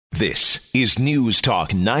This is News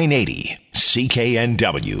Talk 980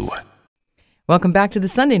 CKNW. Welcome back to the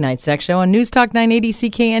Sunday Night Sex Show on News Talk 980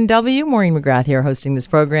 CKNW. Maureen McGrath here hosting this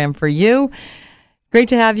program for you. Great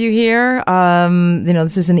to have you here.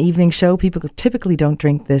 This is an evening show. People typically don't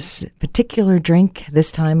drink this particular drink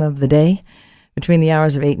this time of the day between the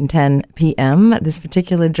hours of 8 and 10 p.m. This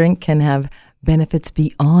particular drink can have benefits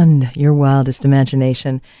beyond your wildest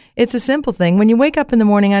imagination. It's a simple thing. When you wake up in the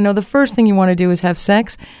morning, I know the first thing you want to do is have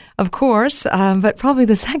sex, of course, but probably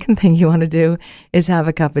the second thing you want to do is have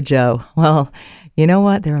a cup of joe. Well, you know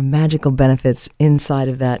what? There are magical benefits inside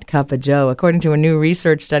of that cup of joe. According to a new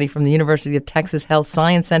research study from the University of Texas Health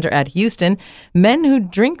Science Center at Houston, men who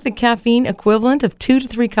drink the caffeine equivalent of 2 to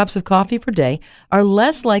 3 cups of coffee per day are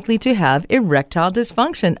less likely to have erectile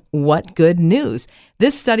dysfunction. What good news.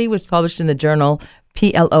 This study was published in the journal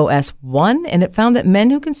PLOS One, and it found that men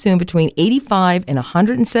who consume between 85 and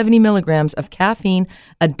 170 milligrams of caffeine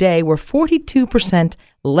a day were 42%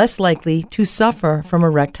 less likely to suffer from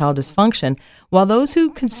erectile dysfunction, while those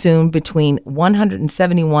who consumed between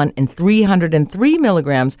 171 and 303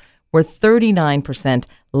 milligrams were 39%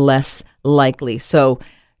 less likely. So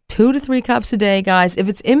 2 to 3 cups a day, guys. If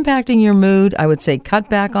it's impacting your mood, I would say cut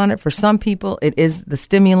back on it. For some people, it is the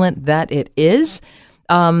stimulant that it is.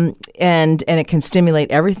 And it can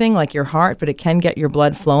stimulate everything like your heart, but it can get your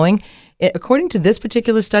blood flowing. According to this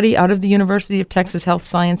particular study out of the University of Texas Health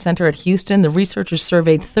Science Center at Houston, the researchers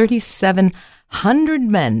surveyed 3,700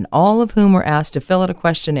 men, all of whom were asked to fill out a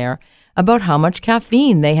questionnaire about how much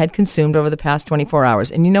caffeine they had consumed over the past 24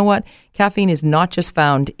 hours. And you know what? Caffeine is not just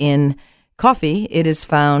found in coffee. It is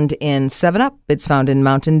found in 7-Up. It's found in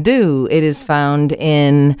Mountain Dew. It is found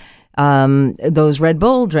in those Red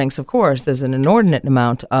Bull drinks, of course. There's an inordinate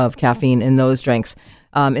amount of caffeine in those drinks,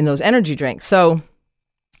 in those energy drinks. So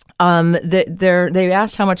they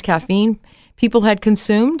asked how much caffeine people had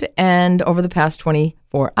consumed and over the past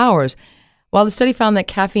 24 hours. While the study found that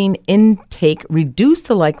caffeine intake reduced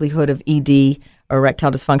the likelihood of ED, or erectile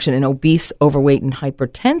dysfunction, in obese, overweight, and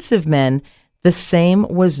hypertensive men, the same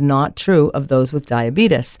was not true of those with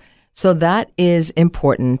diabetes. So that is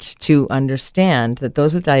important to understand, that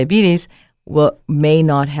those with diabetes may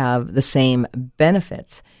not have the same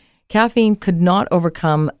benefits. Caffeine could not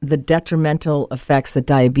overcome the detrimental effects that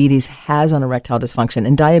diabetes has on erectile dysfunction.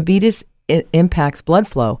 And diabetes, it impacts blood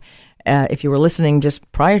flow. If you were listening just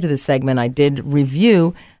prior to this segment, I did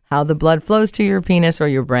review how the blood flows to your penis or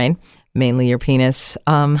your brain, mainly your penis.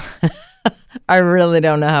 I really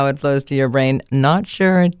don't know how it flows to your brain. Not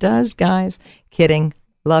sure it does, guys. Kidding.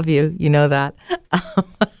 Love you. You know that.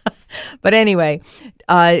 But anyway,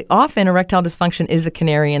 often erectile dysfunction is the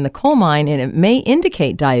canary in the coal mine, and it may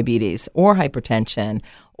indicate diabetes or hypertension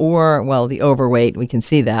or, well, the overweight. We can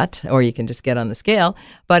see that, or you can just get on the scale.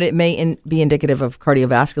 But it may be indicative of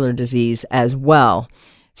cardiovascular disease as well.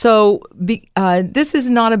 So this is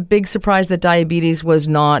not a big surprise that diabetes was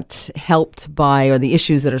not helped by, or the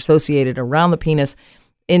issues that are associated around the penis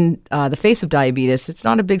in the face of diabetes. It's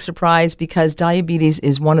not a big surprise because diabetes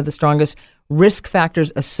is one of the strongest risk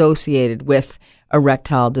factors associated with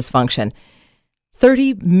erectile dysfunction.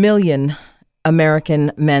 30 million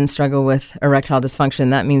American men struggle with erectile dysfunction.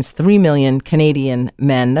 That means 3 million Canadian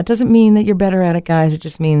men. That doesn't mean that you're better at it, guys. It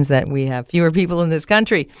just means that we have fewer people in this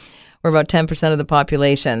country. We're about 10% of the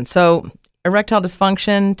population. So erectile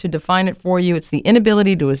dysfunction, to define it for you, it's the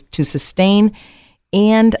inability to sustain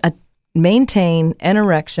and maintain an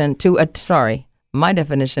erection my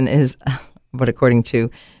definition is, but according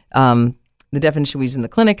to the definition we use in the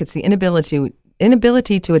clinic, it's the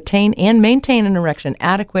inability to attain and maintain an erection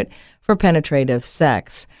adequate for penetrative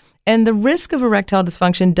sex. And the risk of erectile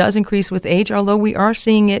dysfunction does increase with age, although we are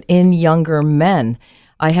seeing it in younger men.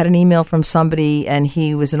 I had an email from somebody, and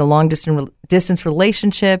he was in a long-distance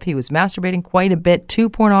relationship. He was masturbating quite a bit to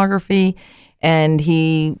pornography, and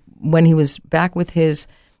when he was back with his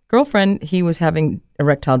girlfriend, he was having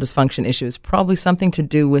erectile dysfunction issues, probably something to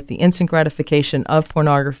do with the instant gratification of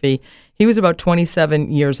pornography. He was about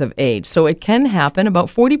 27 years of age. So it can happen. About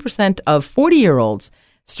 40% of 40-year-olds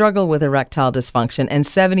struggle with erectile dysfunction, and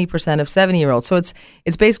 70% of 70-year-olds. So it's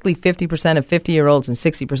basically 50% of 50-year-olds and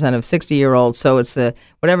 60% of 60-year-olds. So it's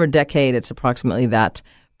whatever decade, it's approximately that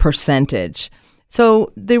percentage.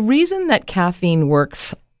 So the reason that caffeine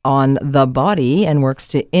works on the body and works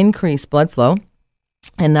to increase blood flow,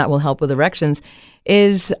 and that will help with erections,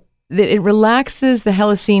 is that it relaxes the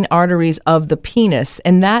helicine arteries of the penis,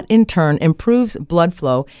 and that in turn improves blood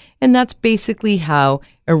flow, and that's basically how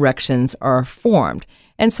erections are formed.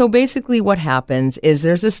 And so basically what happens is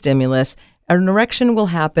there's a stimulus. An erection will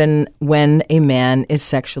happen when a man is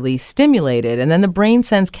sexually stimulated, and then the brain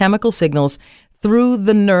sends chemical signals through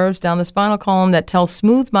the nerves down the spinal column that tell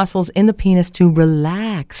smooth muscles in the penis to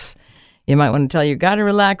relax. You might want to tell your guy to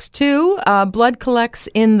relax too. Blood collects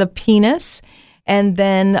in the penis, and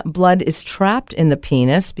then blood is trapped in the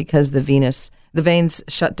penis because the veins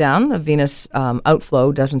shut down. The venous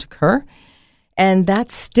outflow doesn't occur, and that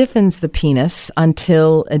stiffens the penis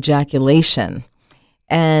until ejaculation.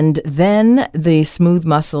 And then the smooth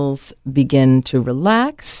muscles begin to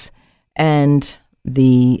relax, and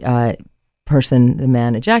the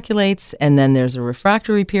man ejaculates, and then there's a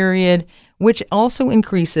refractory period, which also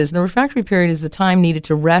increases. The refractory period is the time needed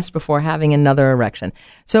to rest before having another erection.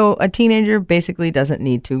 So a teenager basically doesn't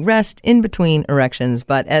need to rest in between erections,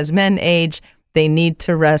 but as men age, they need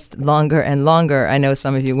to rest longer and longer. I know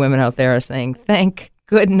some of you women out there are saying, thank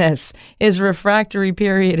goodness, his refractory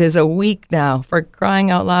period is a week now. For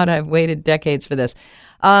crying out loud, I've waited decades for this.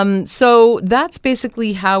 So that's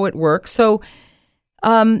basically how it works. So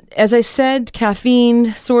as I said,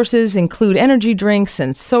 caffeine sources include energy drinks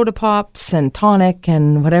and soda pops and tonic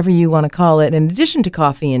and whatever you want to call it, in addition to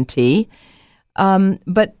coffee and tea.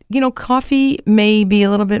 But, coffee may be a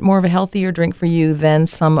little bit more of a healthier drink for you than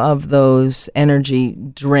some of those energy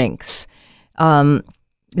drinks.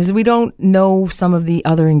 Because we don't know some of the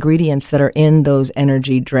other ingredients that are in those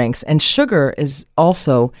energy drinks. And sugar is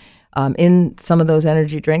also in some of those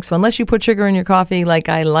energy drinks. So unless you put sugar in your coffee like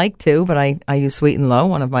I like to, but I use Sweet and Low,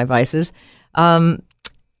 one of my vices,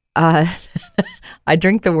 I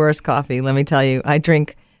drink the worst coffee, let me tell you. I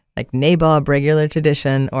drink like Nabob Regular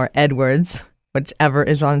Tradition or Edwards, whichever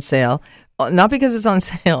is on sale. Not because it's on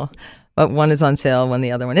sale, but one is on sale when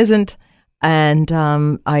the other one isn't. And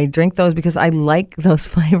I drink those because I like those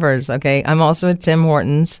flavors, okay? I'm also a Tim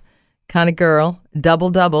Hortons kind of girl.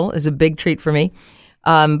 Double is a big treat for me.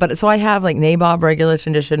 But so I have like Nabob Regular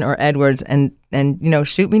Tradition or Edwards, and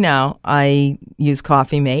shoot me now. I use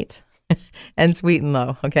Coffee Mate and Sweet and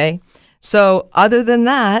Low, okay? So other than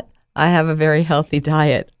that, I have a very healthy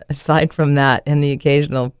diet aside from that and the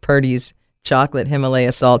occasional Purdy's chocolate,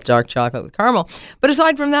 Himalaya salt, dark chocolate with caramel. But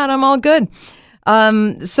aside from that, I'm all good.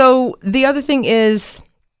 So the other thing is,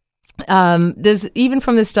 there's even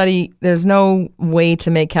from this study, there's no way to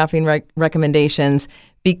make caffeine recommendations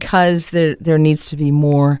because there needs to be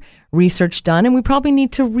more research done. And we probably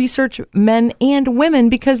need to research men and women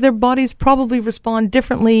because their bodies probably respond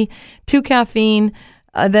differently to caffeine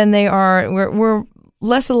than they are. We're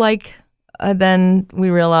less alike than we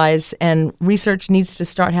realize, and research needs to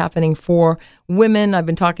start happening for women. I've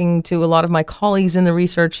been talking to a lot of my colleagues in the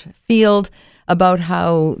research field about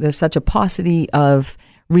how there's such a paucity of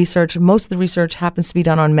research. Most of the research happens to be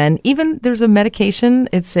done on men. Even there's a medication,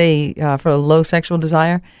 it's for low sexual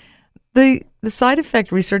desire. The side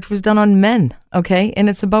effect research was done on men, okay? And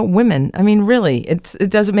it's about women. I mean, really, it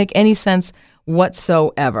doesn't make any sense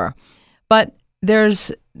whatsoever. But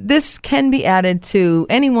this can be added to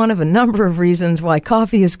any one of a number of reasons why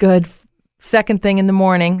coffee is good second thing in the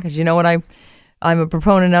morning, because you know what I'm a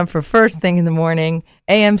proponent of for first thing in the morning.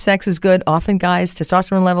 AM sex is good. Often, guys,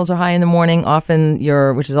 testosterone levels are high in the morning. Often,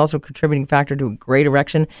 which is also a contributing factor to a great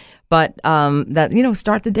erection. But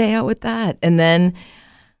start the day out with that, and then,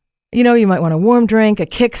 you might want a warm drink, a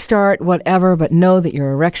kickstart, whatever. But know that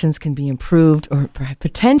your erections can be improved, or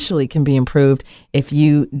potentially can be improved, if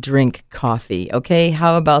you drink coffee. Okay,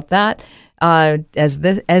 how about that?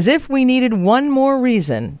 As if we needed one more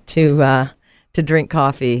reason to drink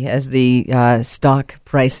coffee as the stock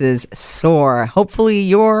prices soar. Hopefully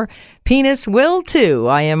your penis will too.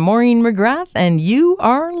 I am Maureen McGrath, and you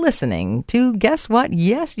are listening to, guess what?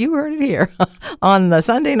 Yes, you heard it here on the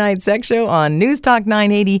Sunday Night Sex Show on News Talk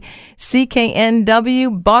 980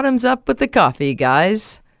 CKNW. Bottoms up with the coffee,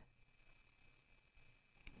 guys.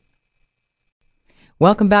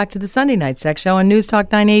 Welcome back to the Sunday Night Sex Show on News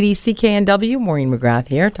Talk 980 CKNW. Maureen McGrath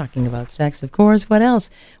here, talking about sex, of course. What else?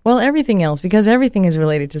 Well, everything else, because everything is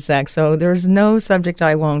related to sex. So there's no subject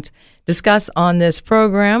I won't discuss on this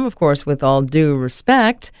program. Of course, with all due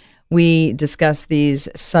respect, we discuss these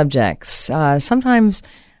subjects. Sometimes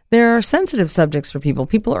there are sensitive subjects for people.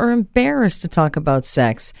 People are embarrassed to talk about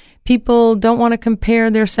sex. People don't want to compare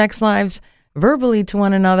their sex lives verbally to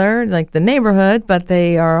one another, like the neighborhood, but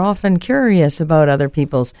they are often curious about other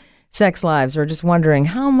people's sex lives, or just wondering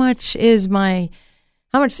how much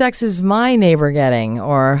sex is my neighbor getting,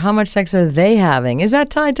 or how much sex are they having? Is that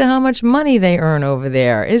tied to how much money they earn over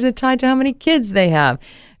there? Is it tied to how many kids they have?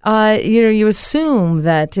 You assume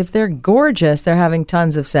that if they're gorgeous, they're having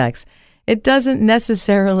tons of sex. It doesn't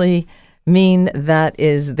necessarily mean that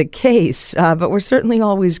is the case, but we're certainly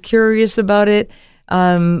always curious about it.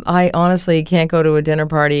 I honestly can't go to a dinner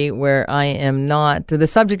party where I am not, the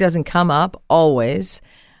subject doesn't come up always.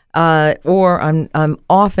 or I'm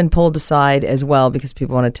often pulled aside as well because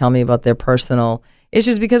people want to tell me about their personal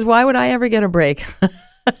issues, because why would I ever get a break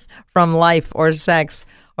from life or sex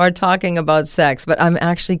or talking about sex? But I'm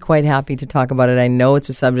actually quite happy to talk about it. I know it's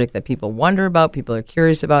a subject that people wonder about, people are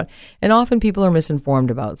curious about, and often people are misinformed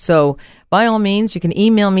about. So by all means, you can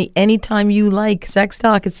email me anytime you like,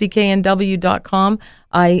 sextalk@cknw.com.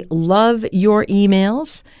 I love your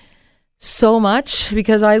emails so much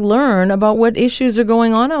because I learn about what issues are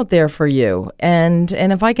going on out there for you. And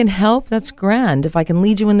if I can help, that's grand. If I can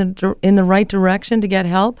lead you in the right direction to get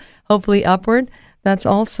help, hopefully upward, that's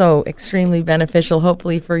also extremely beneficial,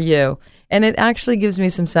 hopefully for you. And it actually gives me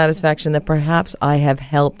some satisfaction that perhaps I have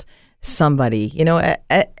helped somebody. You know,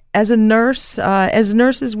 as a nurse, as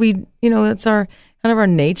nurses, we, it's our kind of our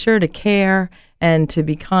nature to care and to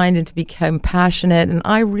be kind and to be compassionate. And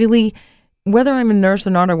I really, whether I'm a nurse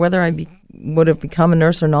or not, or whether I would have become a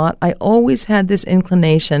nurse or not, I always had this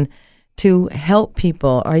inclination to help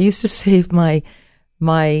people. I used to save my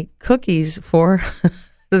cookies for,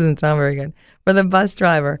 doesn't sound very good, for the bus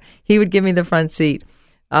driver. He would give me the front seat,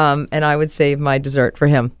 and I would save my dessert for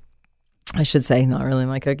him. I should say, not really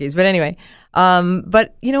my cookies. But anyway,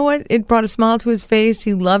 but you know what? It brought a smile to his face.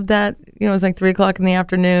 He loved that. It was like 3:00 in the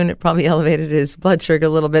afternoon. It probably elevated his blood sugar a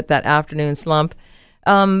little bit, that afternoon slump.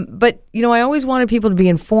 But, I always wanted people to be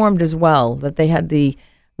informed as well, that they had the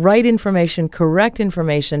right information, correct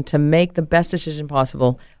information to make the best decision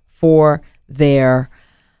possible for their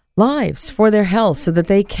lives, for their health, so that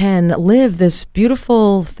they can live this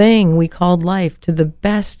beautiful thing we called life to the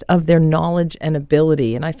best of their knowledge and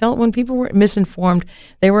ability. And I felt when people were misinformed,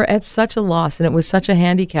 they were at such a loss, and it was such a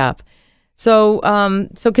handicap. So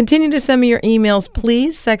continue to send me your emails,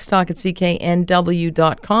 please,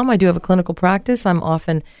 sextalk@cknw.com. I do have a clinical practice. I'm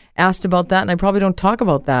often asked about that, and I probably don't talk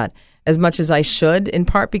about that as much as I should, in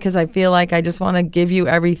part because I feel like I just want to give you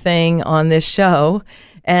everything on this show,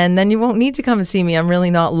 and then you won't need to come and see me. I'm really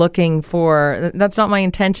not looking for, that's not my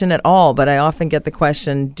intention at all, but I often get the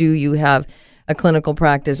question, do you have a clinical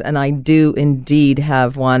practice? And I do indeed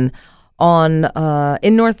have one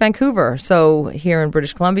in North Vancouver, so here in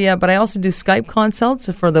British Columbia. But I also do Skype consults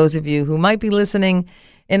for those of you who might be listening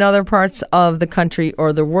in other parts of the country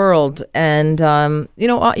or the world. And, you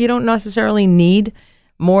don't necessarily need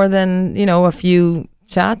more than, a few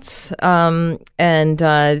chats. And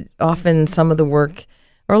often some of the work,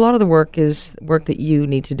 or a lot of the work, is work that you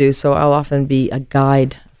need to do. So I'll often be a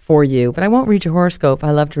guide for you. But I won't read your horoscope.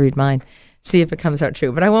 I love to read mine, see if it comes out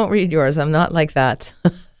true. But I won't read yours. I'm not like that.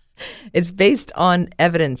 It's based on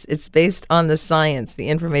evidence. It's based on the science, the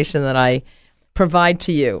information that I provide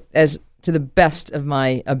to you as to the best of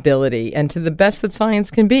my ability and to the best that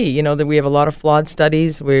science can be. That we have a lot of flawed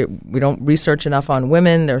studies. We don't research enough on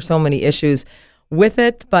women. There are so many issues with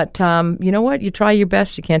it. But you know what? You try your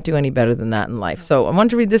best. You can't do any better than that in life. So I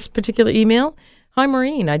wanted to read this particular email. Hi,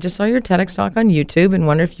 Maureen. I just saw your TEDx talk on YouTube and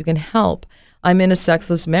wonder if you can help. I'm in a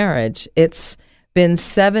sexless marriage. It's been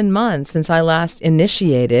 7 months since I last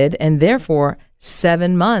initiated, and therefore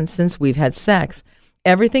 7 months since we've had sex.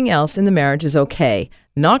 Everything else in the marriage is okay.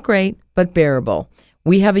 Not great, but bearable.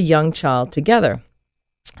 We have a young child together.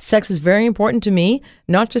 Sex is very important to me,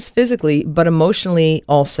 not just physically, but emotionally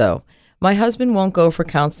also. My husband won't go for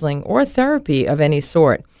counseling or therapy of any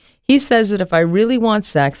sort. He says that if I really want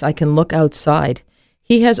sex, I can look outside.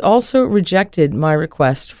 He has also rejected my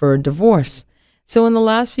request for a divorce. So in the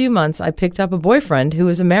last few months, I picked up a boyfriend who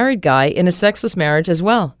is a married guy in a sexless marriage as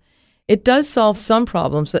well. It does solve some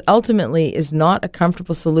problems, but ultimately is not a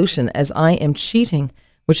comfortable solution, as I am cheating,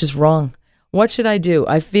 which is wrong. What should I do?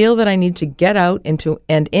 I feel that I need to get out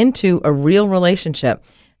into a real relationship.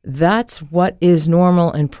 That's what is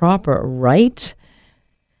normal and proper, right?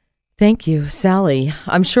 Thank you, Sally.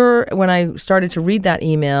 I'm sure when I started to read that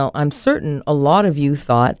email, I'm certain a lot of you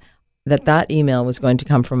thought that email was going to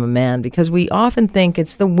come from a man, because we often think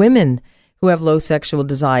it's the women who have low sexual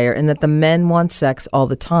desire and that the men want sex all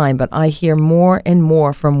the time. But I hear more and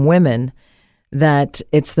more from women that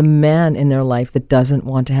it's the man in their life that doesn't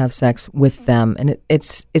want to have sex with them. And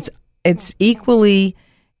it's equally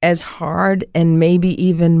as hard and maybe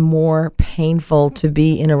even more painful to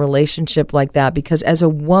be in a relationship like that, because as a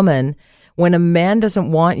woman, when a man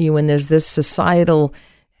doesn't want you and there's this societal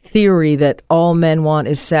theory that all men want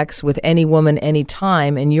is sex with any woman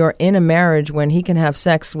anytime, and you're in a marriage when he can have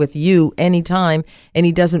sex with you anytime and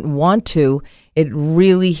he doesn't want to, it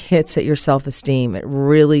really hits at your self-esteem. It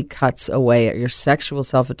really cuts away at your sexual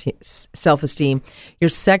self-esteem, your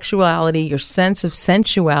sexuality, your sense of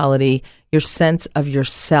sensuality, your sense of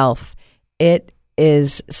yourself. It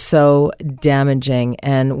is so damaging,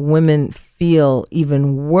 and women feel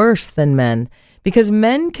even worse than men because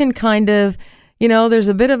men can kind of, there's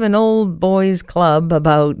a bit of an old boys club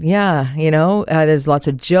about, there's lots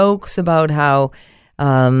of jokes about how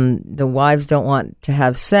the wives don't want to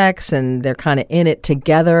have sex and they're kind of in it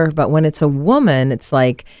together. But when it's a woman, it's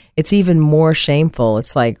like, it's even more shameful.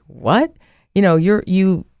 It's like, what? You're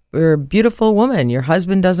a beautiful woman. Your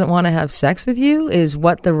husband doesn't want to have sex with you, is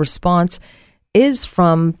what the response is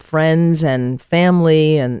from friends and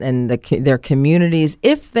family and their communities,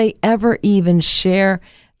 if they ever even share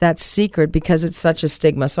that secret, because it's such a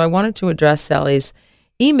stigma. So I wanted to address Sally's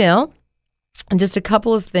email, and just a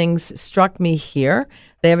couple of things struck me here.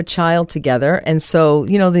 They have a child together, and so,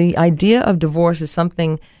 the idea of divorce is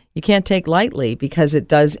something you can't take lightly because it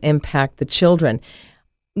does impact the children.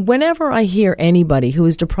 Whenever I hear anybody who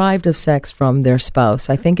is deprived of sex from their spouse,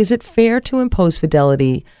 I think, is it fair to impose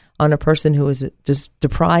fidelity on a person who is just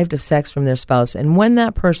deprived of sex from their spouse? And when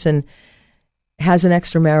that person has an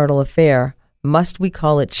extramarital affair, must we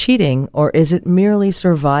call it cheating, or is it merely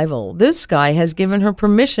survival? This guy has given her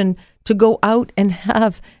permission to go out and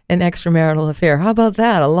have an extramarital affair. How about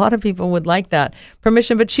that? A lot of people would like that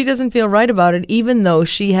permission, but she doesn't feel right about it, even though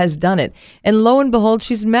she has done it. And lo and behold,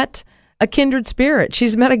 she's met a kindred spirit.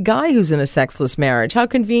 She's met a guy who's in a sexless marriage. How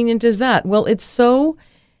convenient is that? Well, it's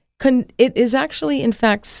it is actually, in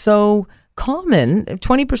fact, so common.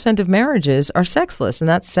 20% of marriages are sexless, and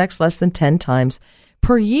that's sex less than 10 times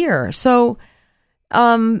per year. So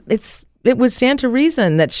it would stand to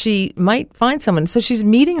reason that she might find someone. So she's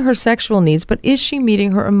meeting her sexual needs, but is she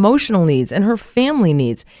meeting her emotional needs and her family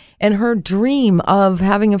needs and her dream of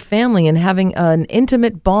having a family and having an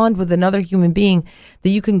intimate bond with another human being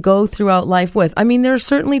that you can go throughout life with? I mean, there are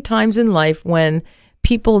certainly times in life when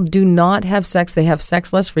people do not have sex. They have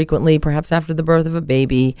sex less frequently, perhaps after the birth of a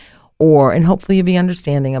baby, and hopefully you'll be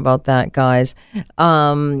understanding about that, guys.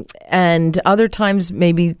 And other times,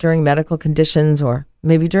 maybe during medical conditions, or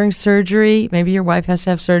maybe during surgery. Maybe your wife has to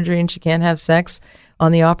have surgery and she can't have sex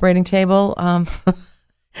on the operating table.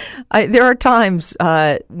 There are times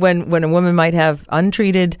when a woman might have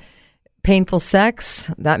untreated painful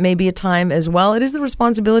sex. That may be a time as well. It is the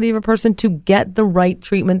responsibility of a person to get the right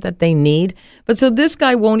treatment that they need. But so this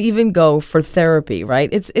guy won't even go for therapy, right?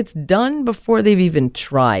 It's done before they've even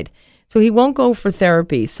tried. So he won't go for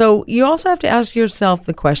therapy. So you also have to ask yourself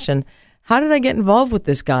the question, how did I get involved with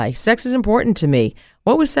this guy? Sex is important to me.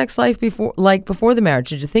 What was sex life before the marriage?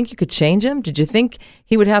 Did you think you could change him? Did you think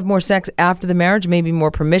he would have more sex after the marriage, maybe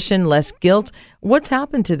more permission, less guilt? What's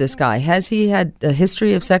happened to this guy? Has he had a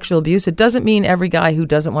history of sexual abuse? It doesn't mean every guy who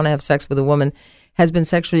doesn't want to have sex with a woman has been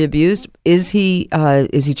sexually abused. Is he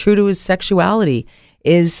true to his sexuality?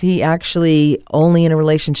 Is he actually only in a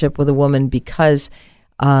relationship with a woman because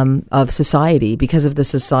of society, because of the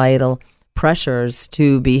societal pressures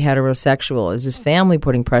to be heterosexual? Is his family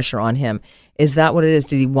putting pressure on him? Is that what it is?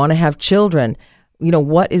 Did he want to have children?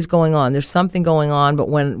 What is going on? There's something going on, but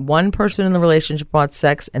when one person in the relationship wants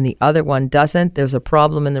sex and the other one doesn't, there's a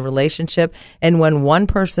problem in the relationship. And when one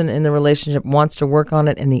person in the relationship wants to work on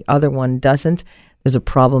it and the other one doesn't, there's a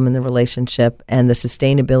problem in the relationship, and the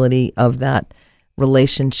sustainability of that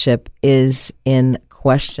relationship is in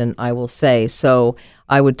question, I will say. So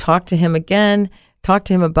I would talk to him again. Talk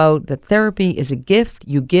to him about that therapy is a gift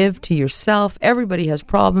you give to yourself. Everybody has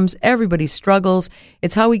problems. Everybody struggles.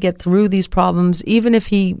 It's how we get through these problems. Even if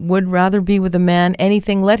he would rather be with a man,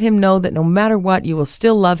 anything, let him know that no matter what, you will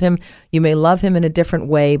still love him. You may love him in a different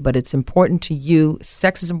way, but it's important to you.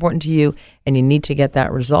 Sex is important to you, and you need to get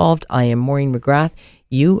that resolved. I am Maureen McGrath.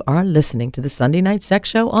 You are listening to the Sunday Night Sex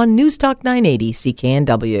Show on News Talk 980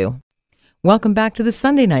 CKNW. Welcome back to the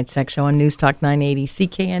Sunday Night Sex Show on News Talk 980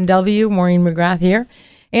 CKNW. Maureen McGrath here,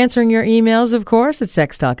 answering your emails, of course, at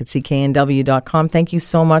sextalk@cknw.com. Thank you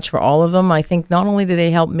so much for all of them. I think not only do they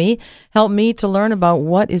help me to learn about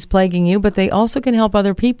what is plaguing you, but they also can help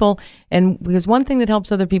other people. And because one thing that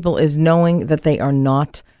helps other people is knowing that they are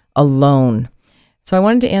not alone. So I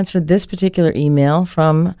wanted to answer this particular email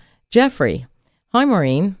from Jeffrey. Hi,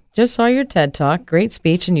 Maureen. Just saw your TED Talk, great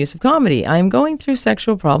speech and use of comedy. I am going through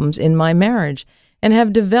sexual problems in my marriage and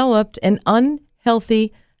have developed an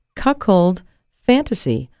unhealthy cuckold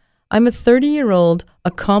fantasy. I'm a 30-year-old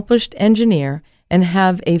accomplished engineer and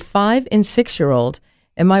have a 5 and 6-year-old,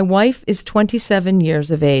 and my wife is 27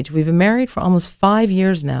 years of age. We've been married for almost 5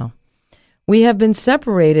 years now. We have been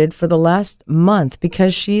separated for the last month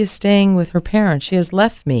because she is staying with her parents. She has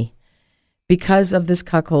left me because of this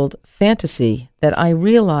cuckold fantasy that I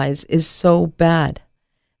realize is so bad.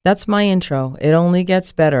 That's my intro. It only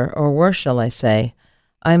gets better, or worse, shall I say.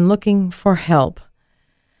 I'm looking for help.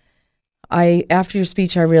 After your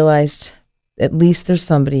speech, I realized at least there's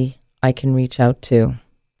somebody I can reach out to.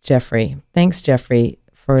 Jeffrey. Thanks, Jeffrey,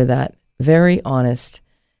 for that very honest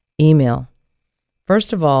email.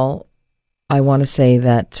 First of all, I want to say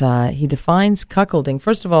that he defines cuckolding.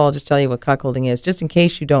 First of all, I'll just tell you what cuckolding is. Just in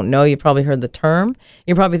case you don't know, you probably heard the term.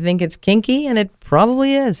 You probably think it's kinky, and it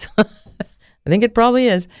probably is. I think it probably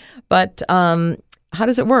is. But how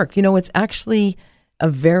does it work? It's actually a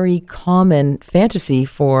very common fantasy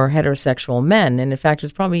for heterosexual men. And in fact,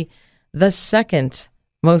 it's probably the second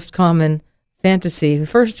most common fantasy,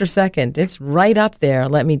 first or second. It's right up there,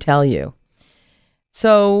 let me tell you.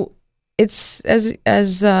 So it's, as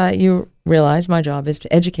you realize, my job is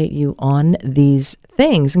to educate you on these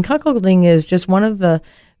things. And cuckolding is just one of the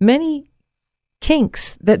many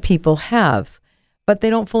kinks that people have, but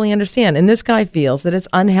they don't fully understand. And this guy feels that it's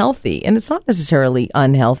unhealthy. And it's not necessarily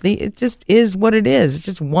unhealthy. It just is what it is. It's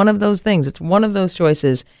just one of those things. It's one of those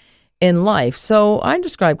choices in life. So I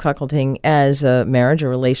describe cuckolding as a marriage or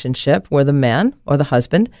relationship where the man or the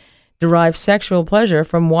husband derives sexual pleasure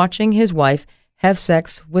from watching his wife have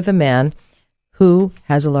sex with a man who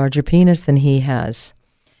has a larger penis than he has.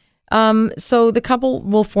 So the couple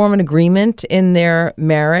will form an agreement in their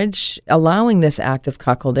marriage allowing this act of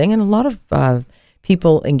cuckolding, and a lot of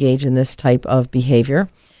people engage in this type of behavior.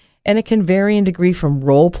 And it can vary in degree from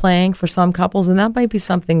role-playing for some couples, and that might be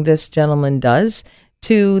something this gentleman does,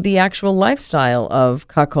 to the actual lifestyle of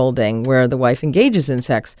cuckolding, where the wife engages in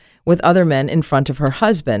sex with other men in front of her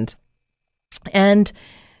husband. And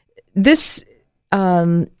this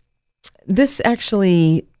knowledge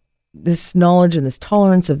and this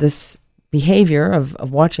tolerance of this behavior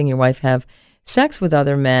of watching your wife have sex with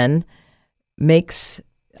other men makes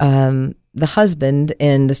the husband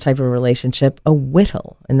in this type of relationship a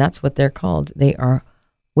whittle, and that's what they're called. They are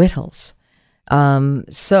whittles.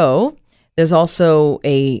 So there's also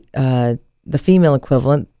the female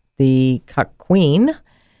equivalent, the cuck queen.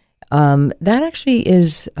 That actually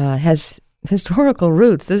has historical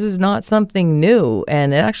roots. This is not something new,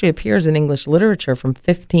 and it actually appears in English literature from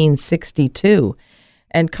 1562.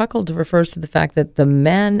 And cuckold refers to the fact that the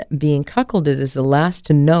man being cuckolded is the last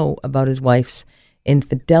to know about his wife's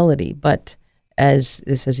infidelity. But as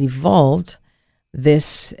this has evolved, the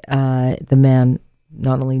man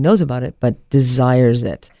not only knows about it, but desires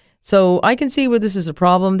it. So I can see where this is a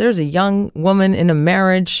problem. There's a young woman in a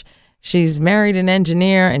marriage. She's married an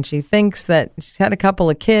engineer, and she thinks that she's had a couple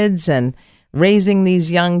of kids and raising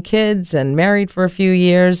these young kids and married for a few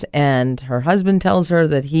years. And her husband tells her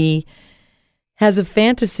that he has a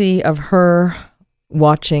fantasy of her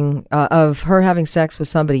having sex with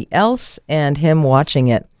somebody else and him watching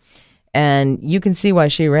it. And you can see why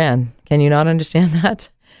she ran. Can you not understand that?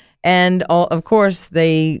 And of course,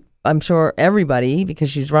 I'm sure everybody,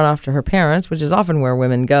 because she's run off to her parents, which is often where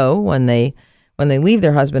women go when they leave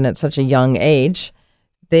their husband at such a young age,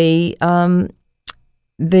 they're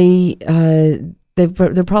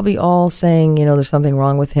probably all saying, there's something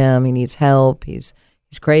wrong with him. He needs help. He's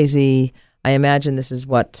crazy. I imagine this is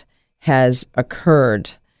what has occurred.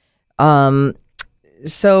 So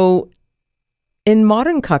in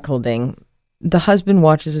modern cuckolding, the husband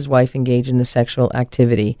watches his wife engage in the sexual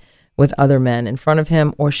activity with other men in front of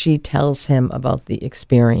him, or she tells him about the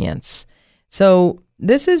experience. So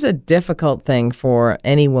this is a difficult thing for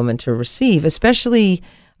any woman to receive, especially,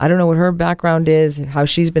 I don't know what her background is, how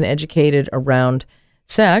she's been educated around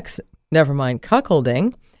sex, never mind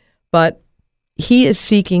cuckolding, but he is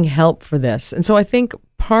seeking help for this. And so I think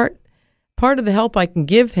part of the help I can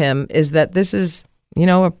give him is that this is,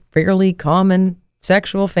 a fairly common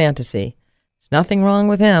sexual fantasy. There's nothing wrong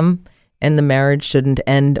with him, and the marriage shouldn't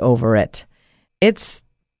end over it. It's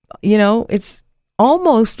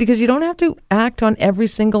almost because you don't have to act on every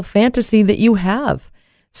single fantasy that you have.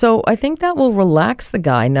 So I think that will relax the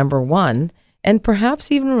guy, number one, and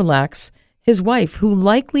perhaps even relax his wife, who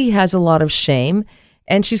likely has a lot of shame,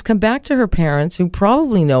 and she's come back to her parents, who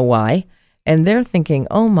probably know why, and they're thinking,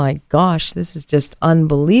 oh my gosh, this is just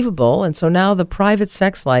unbelievable. And so now the private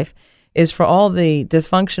sex life is for all the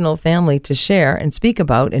dysfunctional family to share and speak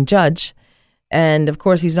about and judge. And of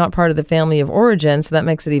course, he's not part of the family of origin, so that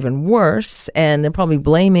makes it even worse. And they're probably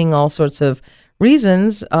blaming all sorts of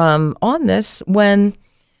reasons on this, when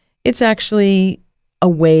it's actually a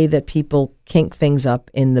way that people kink things up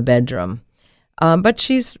in the bedroom. But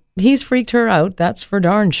he's freaked her out, that's for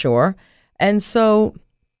darn sure. And so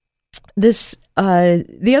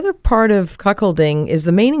the other part of cuckolding is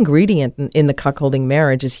the main ingredient in the cuckolding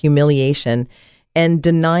marriage is humiliation and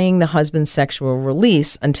denying the husband's sexual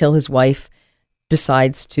release until his wife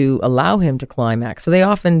decides to allow him to climax. So they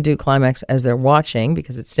often do climax as they're watching,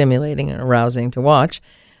 because it's stimulating and arousing to watch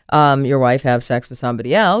your wife have sex with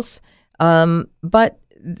somebody else. But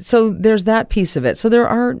so there's that piece of it. So there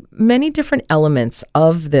are many different elements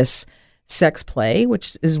of this sex play,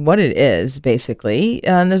 which is what it is basically.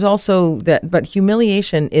 And there's also that, but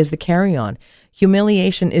humiliation is the carry-on.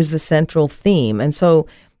 Humiliation is the central theme. And so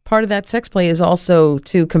part of that sex play is also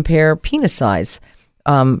to compare penis size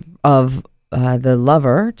of the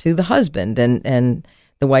lover to the husband. And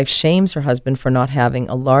the wife shames her husband for not having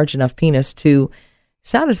a large enough penis to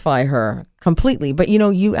satisfy her completely. But,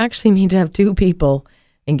 you actually need to have two people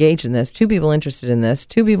engaged in this, two people interested in this,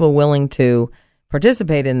 two people willing to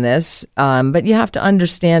participate in this. But you have to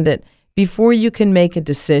understand it before you can make a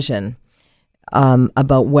decision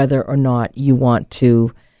about whether or not you want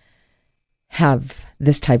to have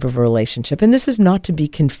this type of a relationship. And this is not to be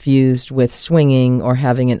confused with swinging or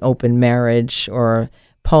having an open marriage or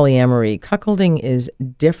polyamory. Cuckolding is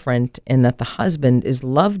different in that the husband is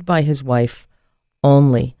loved by his wife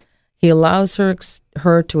only. He allows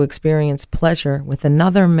her to experience pleasure with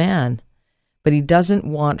another man, but he doesn't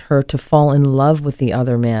want her to fall in love with the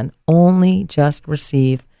other man, only just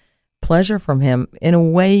receive pleasure from him. In a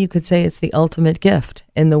way, you could say it's the ultimate gift.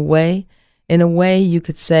 In a way, you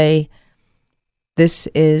could say, this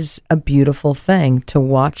is a beautiful thing to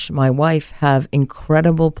watch my wife have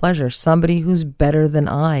incredible pleasure. Somebody who's better than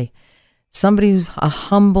I, somebody who's a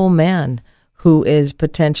humble man who is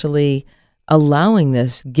potentially allowing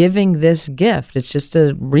this, giving this gift. It's just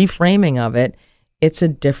a reframing of it. It's a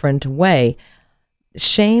different way.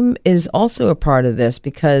 Shame is also a part of this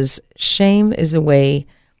because shame is a way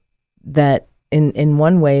that in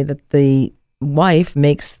one way that the wife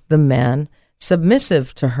makes the man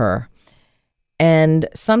submissive to her. And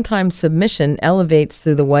sometimes submission elevates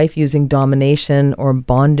through the wife using domination or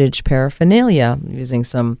bondage paraphernalia, using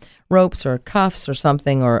some ropes or cuffs or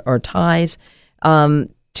something or ties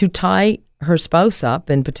to tie her spouse up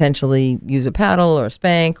and potentially use a paddle or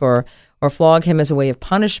spank or flog him as a way of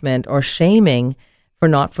punishment or shaming for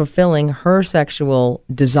not fulfilling her sexual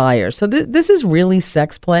desires. So this is really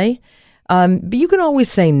sex play. But you can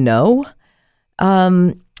always say no.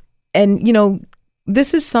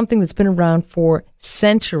 This is something that's been around for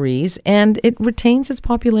centuries, and it retains its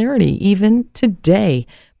popularity even today,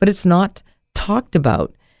 but it's not talked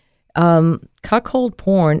about. Cuckold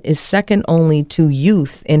porn is second only to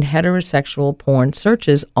youth in heterosexual porn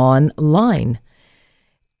searches online.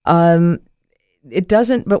 It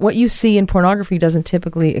doesn't, but what you see in pornography doesn't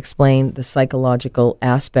typically explain the psychological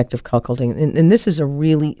aspect of cuckolding, and this is a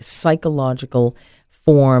really psychological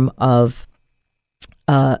form of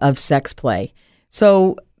sex play.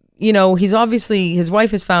 So, he's obviously, his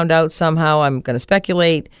wife has found out somehow, I'm going to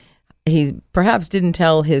speculate, he perhaps didn't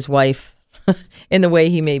tell his wife in the way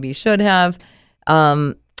he maybe should have.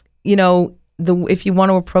 If you want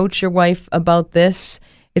to approach your wife about this,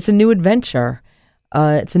 it's a new adventure.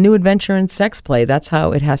 It's a new adventure in sex play. That's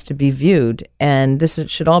how it has to be viewed. And this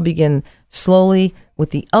should all begin slowly with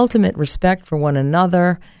the ultimate respect for one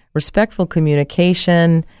another, respectful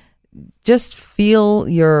communication. Just feel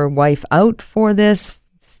your wife out for this,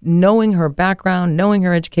 knowing her background, knowing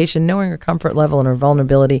her education, knowing her comfort level and her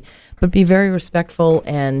vulnerability, but be very respectful.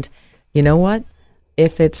 And you know what?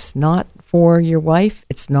 If it's not for your wife,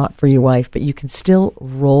 it's not for your wife, but you can still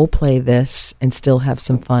role play this and still have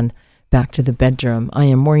some fun. Back to the bedroom. I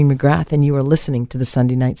am Maureen McGrath, and you are listening to the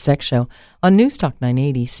Sunday Night Sex Show on News Talk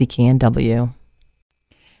 980 CKNW.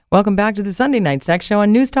 Welcome back to the Sunday Night Sex Show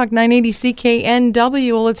on News Talk 980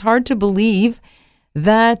 CKNW. Well, it's hard to believe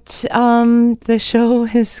that the show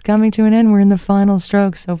is coming to an end. We're in the final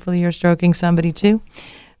strokes. Hopefully you're stroking somebody too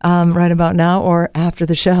right about now or after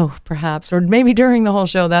the show, perhaps, or maybe during the whole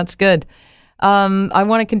show. That's good. I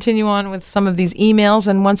want to continue on with some of these emails.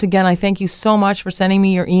 And once again, I thank you so much for sending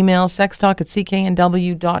me your emails,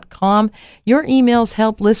 sextalk@cknw.com. Your emails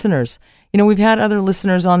help listeners. We've had other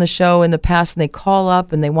listeners on the show in the past, and they call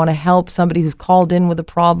up and they want to help somebody who's called in with a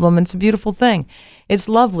problem. And it's a beautiful thing. It's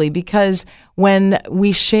lovely because when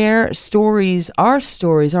we share stories, our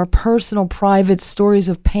personal, private stories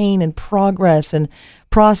of pain and progress and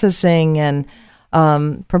processing and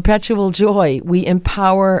perpetual joy, we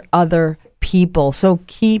empower other people. So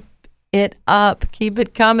keep it up. Keep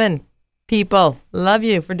it coming, people. Love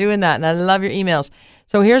you for doing that. And I love your emails.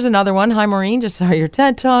 So here's another one. Hi, Maureen. Just saw your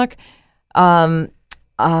TED Talk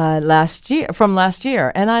last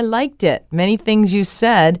year, and I liked it. Many things you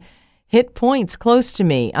said hit points close to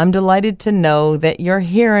me. I'm delighted to know that you're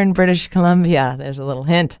here in British Columbia. There's a little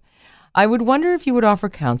hint. I would wonder if you would offer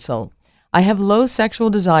counsel. I have low sexual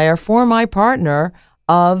desire for my partner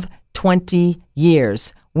of 20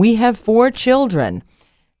 years. We have 4 children,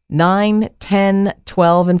 9, 10,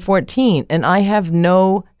 12, and 14, and I have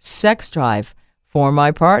no sex drive for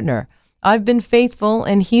my partner. I've been faithful,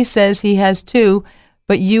 and he says he has too,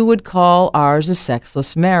 but you would call ours a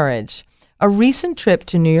sexless marriage. A recent trip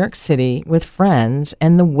to New York City with friends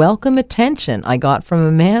and the welcome attention I got from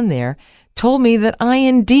a man there told me that I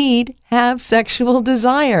indeed have sexual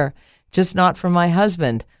desire, just not for my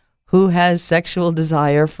husband, who has sexual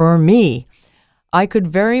desire for me. I could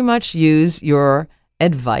very much use your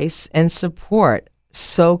advice and support.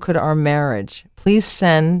 So could our marriage. Please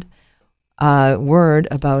send a word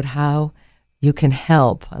about how you can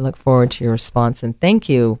help. I look forward to your response, and thank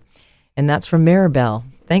you. And that's from Maribel.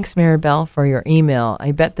 Thanks, Maribel, for your email.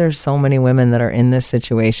 I bet there's so many women that are in this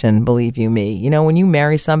situation, believe you me. You know, when you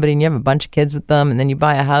marry somebody and you have a bunch of kids with them, and then you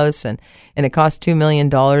buy a house and it costs $2 million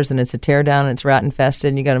and it's a tear down and it's rat infested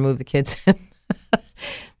and you got to move the kids in.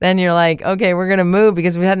 Then you're like, okay, we're going to move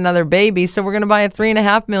because we had another baby, so we're going to buy a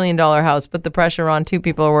 $3.5 million house, put the pressure on, 2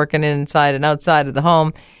 people are working inside and outside of the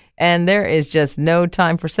home, and there is just no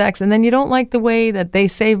time for sex. And then you don't like the way that they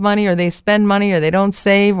save money or they spend money or they don't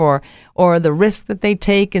save or the risk that they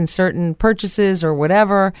take in certain purchases or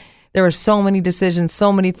whatever. There are so many decisions,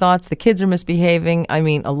 so many thoughts. The kids are misbehaving. I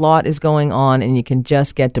mean, a lot is going on, and you can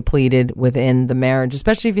just get depleted within the marriage,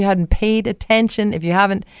 especially if you hadn't paid attention, if you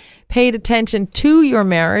haven't paid attention to your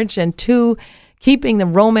marriage and to keeping the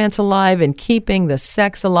romance alive and keeping the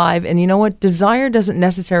sex alive. And you know what? Desire doesn't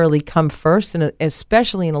necessarily come first, and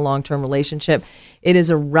especially in a long-term relationship. It is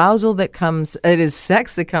it is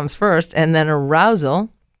sex that comes first, and then arousal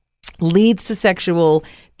leads to sexual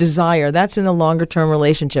desire. That's in the longer term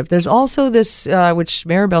relationship. There's also this, which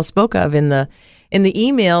Maribel spoke of in the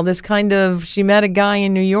email, this kind of, she met a guy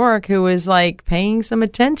in New York who was like paying some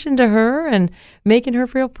attention to her and making her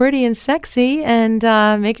feel pretty and sexy and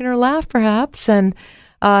making her laugh perhaps, and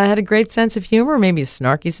had a great sense of humor, maybe a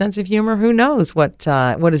snarky sense of humor. Who knows what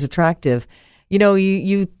is attractive. You know,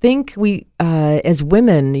 you think as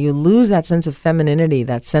women, you lose that sense of femininity,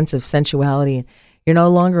 that sense of sensuality. You're no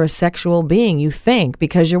longer a sexual being, you think,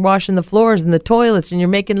 because you're washing the floors and the toilets and you're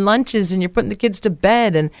making lunches and you're putting the kids to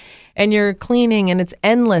bed and you're cleaning and it's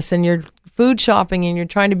endless and you're food shopping and you're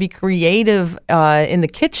trying to be creative in the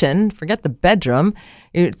kitchen. Forget the bedroom.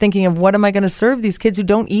 You're thinking of, what am I going to serve these kids who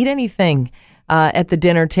don't eat anything at the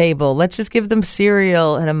dinner table? Let's just give them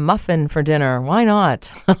cereal and a muffin for dinner. Why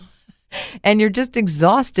not? And you're just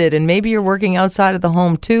exhausted, and maybe you're working outside of the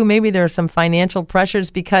home too. Maybe there are some financial pressures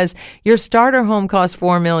because your starter home costs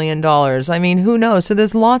 $4 million. I mean, who knows? So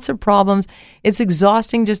there's lots of problems. It's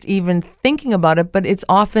exhausting just even thinking about it, but it's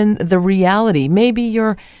often the reality. Maybe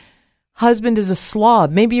your husband is a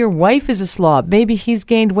slob. Maybe your wife is a slob. Maybe he's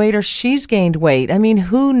gained weight or she's gained weight. I mean,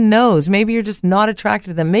 who knows? Maybe you're just not attracted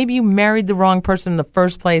to them. Maybe you married the wrong person in the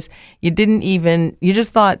first place. You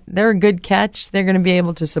just thought they're a good catch. They're going to be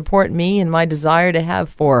able to support me and my desire to have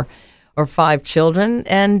 4 or 5 children.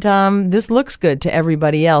 And this looks good to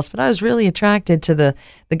everybody else. But I was really attracted to the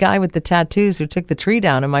guy with the tattoos who took the tree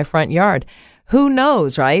down in my front yard. Who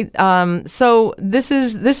knows, right? So this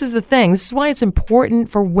is the thing. This is why it's important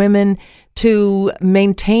for women to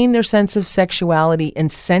maintain their sense of sexuality and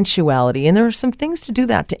sensuality. And there are some things to do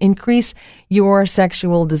that, to increase your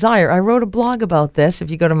sexual desire. I wrote a blog about this. If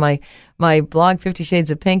you go to my blog, 50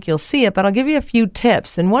 Shades of Pink, you'll see it. But I'll give you a few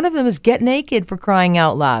tips. And one of them is get naked, for crying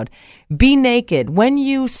out loud. Be naked. When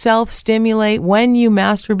you self-stimulate, when you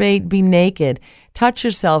masturbate, be naked. Touch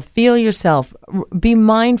yourself, feel yourself, be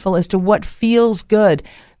mindful as to what feels good.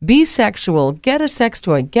 Be sexual, get a sex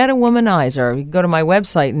toy, get a womanizer. You can go to my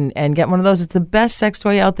website and get one of those. It's the best sex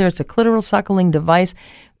toy out there. It's a clitoral suckling device.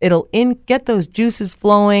 It'll get those juices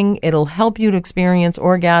flowing. It'll help you to experience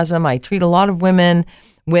orgasm. I treat a lot of women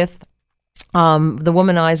with the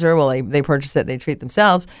womanizer. Well, they purchase it, they treat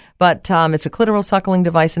themselves, but it's a clitoral suckling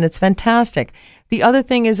device, and it's fantastic. The other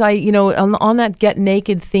thing is, on that get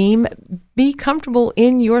naked theme, be comfortable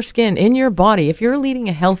in your skin, in your body. If you're leading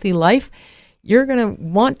a healthy life, you're going to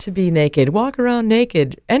want to be naked. Walk around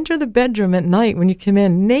naked. Enter the bedroom at night when you come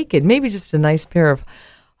in naked. Maybe just a nice pair of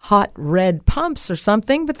hot red pumps or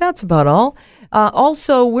something, but that's about all.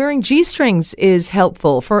 Also, wearing G-strings is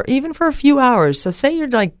helpful even for a few hours. So say you're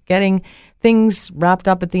like getting things wrapped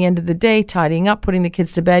up at the end of the day, tidying up, putting the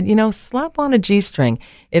kids to bed, slap on a G-string.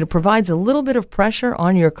 It provides a little bit of pressure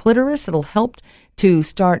on your clitoris. It'll help to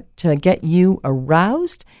start to get you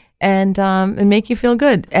aroused and make you feel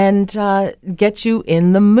good and get you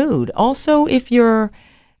in the mood. Also, if you're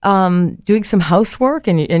doing some housework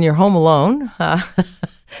and you're home alone,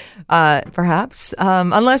 perhaps,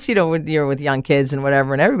 unless, you're with young kids and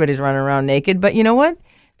whatever, and everybody's running around naked. But you know what?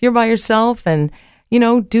 If you're by yourself and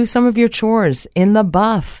do some of your chores in the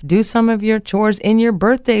buff. Do some of your chores in your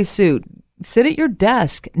birthday suit. Sit at your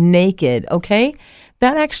desk naked, okay?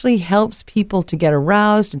 that actually helps people to get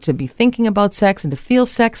aroused and to be thinking about sex and to feel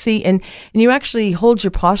sexy. And you actually hold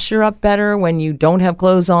your posture up better when you don't have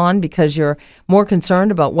clothes on because you're more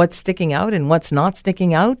concerned about what's sticking out and what's not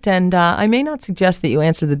sticking out. And I may not suggest that you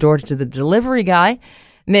answer the door to the delivery guy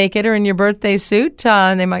naked or in your birthday suit,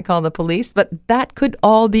 and they might call the police, but that could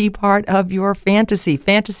all be part of your fantasy.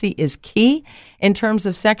 Fantasy is key in terms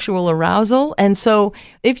of sexual arousal, and so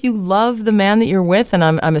if you love the man that you're with, and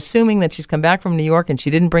I'm assuming that she's come back from New York and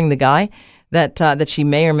she didn't bring the guy that she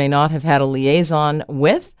may or may not have had a liaison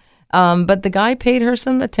with, but the guy paid her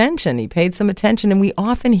some attention. He paid some attention, and we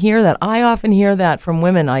often hear that. I often hear that from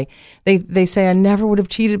women. They say, I never would have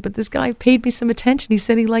cheated, but this guy paid me some attention. He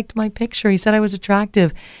said he liked my picture. He said I was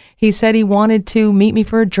attractive. He said he wanted to meet me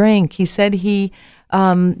for a drink. He said he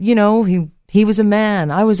was a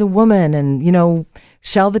man. I was a woman, and,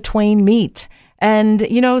 shall the twain meet? And,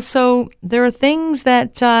 so there are things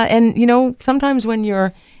that, sometimes when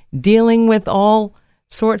you're dealing with all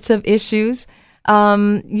sorts of issues,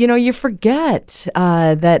 you forget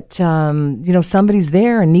that somebody's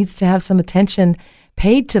there and needs to have some attention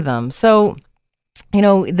paid to them. So,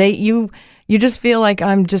 you just feel like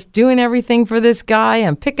I'm just doing everything for this guy.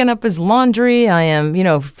 I'm picking up his laundry. I am,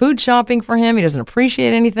 food shopping for him. He doesn't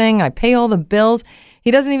appreciate anything. I pay all the bills. He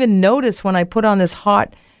doesn't even notice when I put on this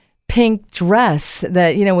hot pink dress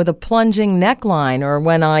that, with a plunging neckline, or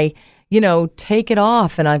when I take it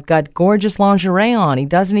off and I've got gorgeous lingerie on. He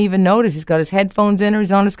doesn't even notice. He's got his headphones in or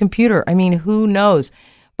he's on his computer. I mean, who knows?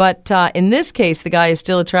 But in this case, the guy is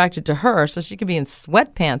still attracted to her, so she could be in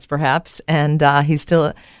sweatpants perhaps, and he's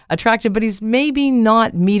still attracted, but he's maybe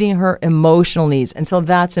not meeting her emotional needs, and so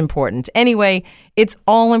that's important. Anyway, it's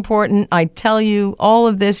all important. I tell you, all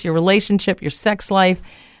of this, your relationship, your sex life,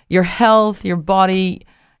 your health, your body,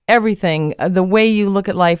 everything, the way you look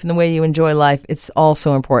at life and the way you enjoy life, it's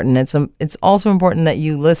also important. It's also important that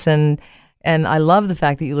you listen, and I love the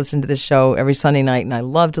fact that you listen to this show every Sunday night, and I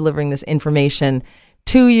love delivering this information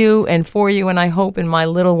to you and for you, and I hope in my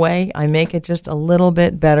little way I make it just a little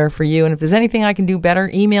bit better for you. And if there's anything I can do better,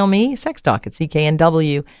 email me,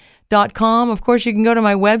 sextalk@cknw.com. Of course, you can go to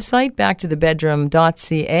my website,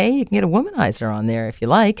 backtothebedroom.ca. You can get a womanizer on there if you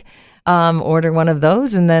like. Order one of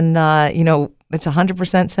those, and then, it's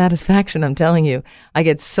 100% satisfaction, I'm telling you. I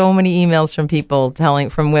get so many emails from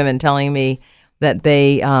from women telling me that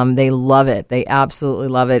they love it. They absolutely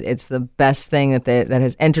love it. It's the best thing that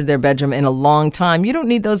has entered their bedroom in a long time. You don't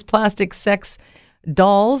need those plastic sex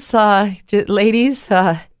dolls, ladies,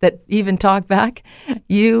 that even talk back.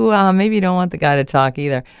 You maybe you don't want the guy to talk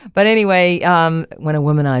either. But anyway, when a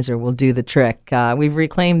womanizer will do the trick. We've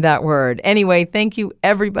reclaimed that word. Anyway, thank you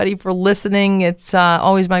everybody for listening. It's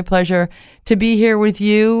always my pleasure to be here with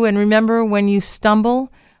you. And remember, when you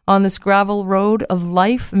stumble on this gravel road of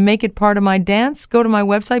life, make it part of my dance. Go to my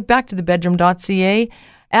website, backtothebedroom.ca.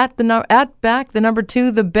 @back, the number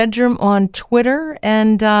 2, the bedroom on Twitter.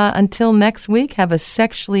 And until next week, have a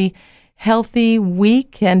sexually healthy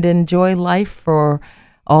week and enjoy life for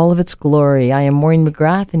all of its glory. I am Maureen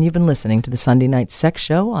McGrath, and you've been listening to the Sunday Night Sex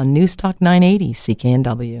Show on News Talk 980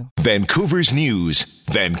 CKNW. Vancouver's News,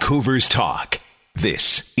 Vancouver's Talk.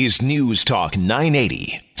 This is News Talk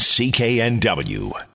 980 CKNW.